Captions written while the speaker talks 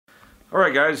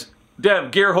Alright guys,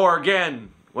 Dev, Gearwhore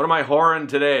again. What am I whoring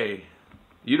today?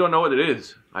 You don't know what it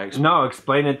is. No,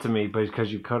 explain it to me,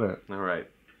 because you couldn't. Alright.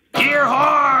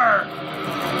 Gearwhore!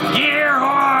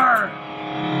 Gearwhore!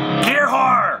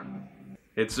 Gearwhore!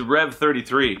 It's the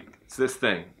REV33. It's this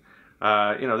thing.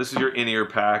 You know, this is your in-ear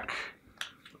pack.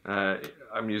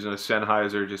 I'm using a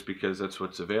Sennheiser just because that's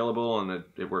what's available and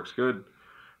it works good.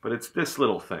 But it's this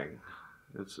little thing.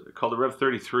 It's called the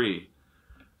REV33.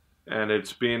 And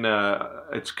it's been,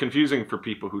 it's confusing for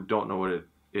people who don't know what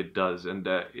it does. And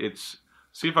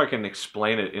see if I can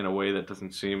explain it in a way that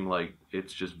doesn't seem like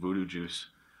it's just voodoo juice.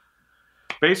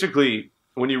 Basically,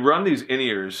 when you run these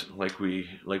in-ears like we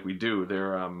do,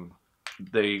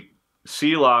 they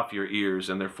seal off your ears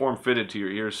and they're form-fitted to your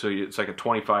ears, so it's like a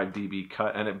 25 dB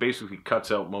cut, and it basically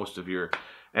cuts out most of your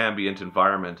ambient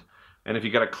environment. And if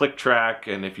you got a click track,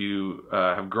 and if you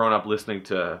have grown up listening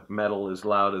to metal as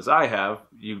loud as I have,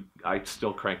 I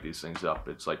still crank these things up.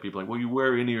 It's like people are like, well, you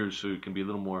wear in-ears so you can be a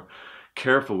little more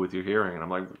careful with your hearing. And I'm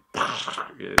like,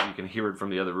 you can hear it from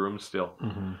the other room still.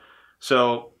 Mm-hmm.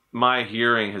 So my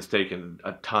hearing has taken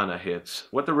a ton of hits.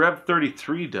 What the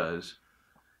REV33 does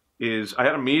is, I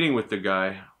had a meeting with the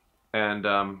guy, and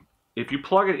if you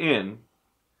plug it in,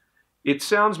 it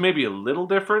sounds maybe a little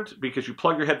different because you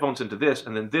plug your headphones into this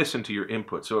and then this into your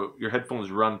input. So your headphones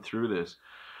run through this.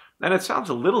 And it sounds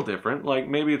a little different. Like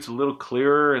maybe it's a little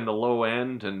clearer in the low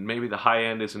end and maybe the high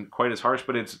end isn't quite as harsh,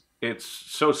 but it's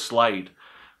so slight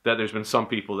that there's been some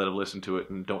people that have listened to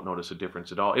it and don't notice a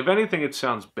difference at all. If anything, it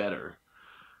sounds better.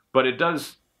 But it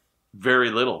does very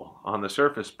little on the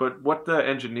surface. But what the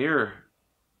engineer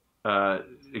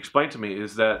explained to me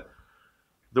is that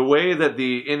the way that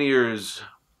the in-ears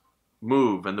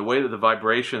move and the way that the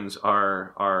vibrations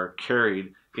are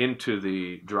carried into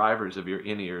the drivers of your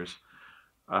in-ears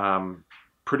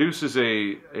produces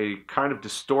a kind of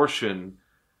distortion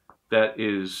that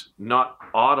is not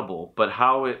audible, but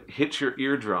how it hits your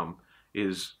eardrum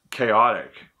is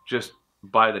chaotic just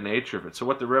by the nature of it. So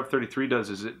what the REV33 does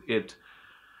is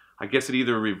I guess it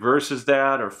either reverses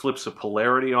that or flips a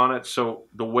polarity on it. So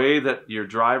the way that your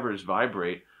drivers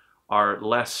vibrate are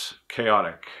less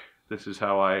chaotic. This is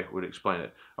how I would explain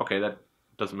it. Okay, that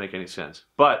doesn't make any sense.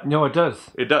 But no, it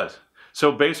does. It does.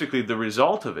 So basically the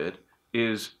result of it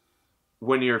is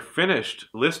when you're finished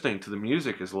listening to the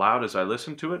music as loud as I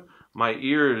listen to it, my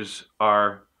ears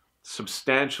are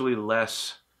substantially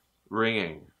less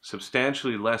ringing,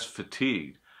 substantially less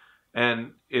fatigued.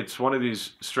 And it's one of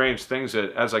these strange things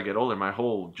that as I get older, my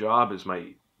whole job is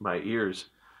my ears.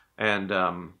 And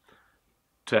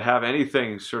to have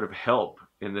anything sort of help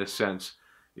in this sense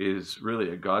is really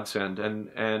a godsend.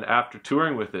 And after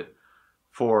touring with it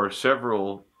for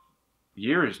several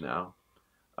years now,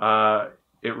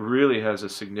 it really has a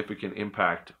significant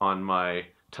impact on my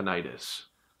tinnitus.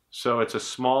 So it's a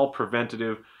small,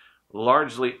 preventative,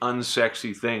 largely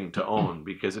unsexy thing to own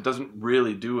because it doesn't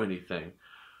really do anything.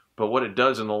 But what it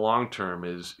does in the long term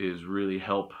is really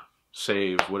help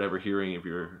save whatever hearing of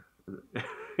your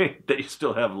that you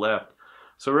still have left.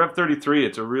 So REV33,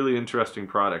 it's a really interesting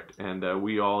product, and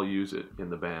we all use it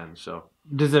in the band. So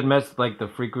does it mess like the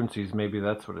frequencies? Maybe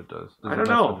that's what it does. I don't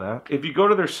know. If you go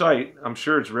to their site, I'm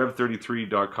sure it's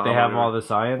rev33.com. They have all the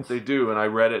science. They do, and I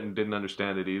read it and didn't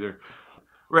understand it either.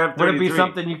 REV33. Would it be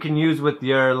something you can use with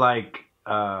your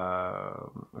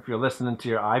if you're listening to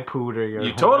your iPod or your?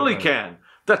 You totally can.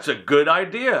 That's a good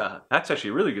idea. That's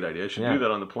actually a really good idea. I should do that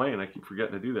on the plane. I keep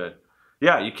forgetting to do that.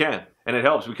 Yeah, you can. And it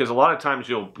helps because a lot of times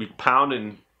you'll be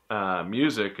pounding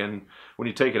music, and when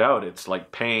you take it out, it's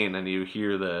like pain, and you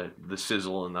hear the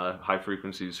sizzle and the high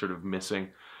frequencies sort of missing.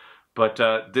 But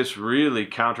this really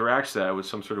counteracts that with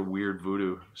some sort of weird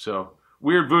voodoo. So,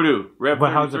 weird voodoo, REV33.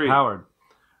 But how's it powered?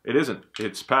 It isn't.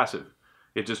 It's passive.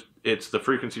 It's the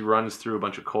frequency runs through a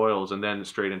bunch of coils and then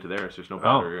straight into there. So there's no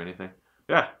battery or anything.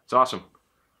 Yeah, it's awesome.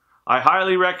 I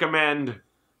highly recommend,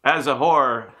 as a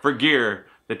whore for gear,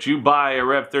 that you buy a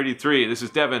REV33. This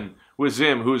is Devin with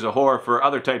Zim, who's a whore for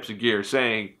other types of gear,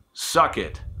 saying, suck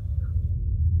it.